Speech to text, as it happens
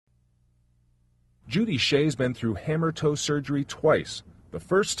Judy Shea's been through hammertoe surgery twice. The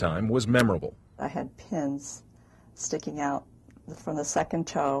first time was memorable. I had pins sticking out from the second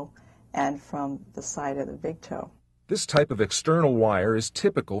toe and from the side of the big toe. This type of external wire is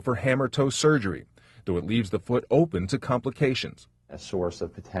typical for hammertoe surgery, though it leaves the foot open to complications. A source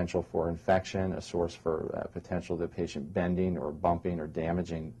of potential for infection, a source for potential of the patient bending or bumping or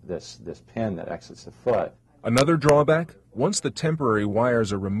damaging this pin that exits the foot. Another drawback, once the temporary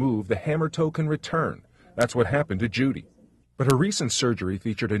wires are removed, the hammertoe can return. That's what happened to Judy. But her recent surgery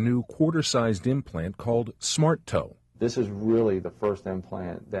featured a new quarter-sized implant called Smart Toe. This is really the first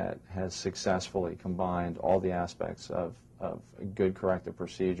implant that has successfully combined all the aspects of a good corrective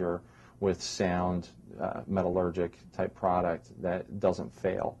procedure with sound metallurgic type product that doesn't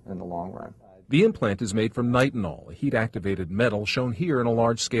fail in the long run. The implant is made from nitinol, a heat-activated metal shown here in a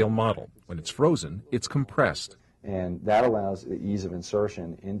large-scale model. When it's frozen, it's compressed. And that allows the ease of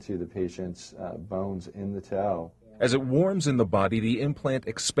insertion into the patient's bones in the toe. As it warms in the body, the implant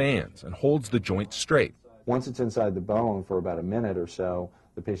expands and holds the joint straight. Once it's inside the bone for about a minute or so,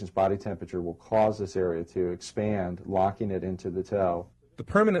 the patient's body temperature will cause this area to expand, locking it into the toe. The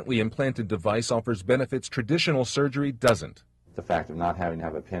permanently implanted device offers benefits traditional surgery doesn't. The fact of not having to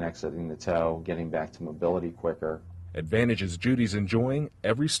have a pin exiting the toe, getting back to mobility quicker. Advantages Judy's enjoying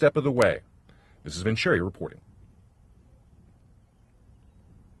every step of the way. This has been Sherry reporting.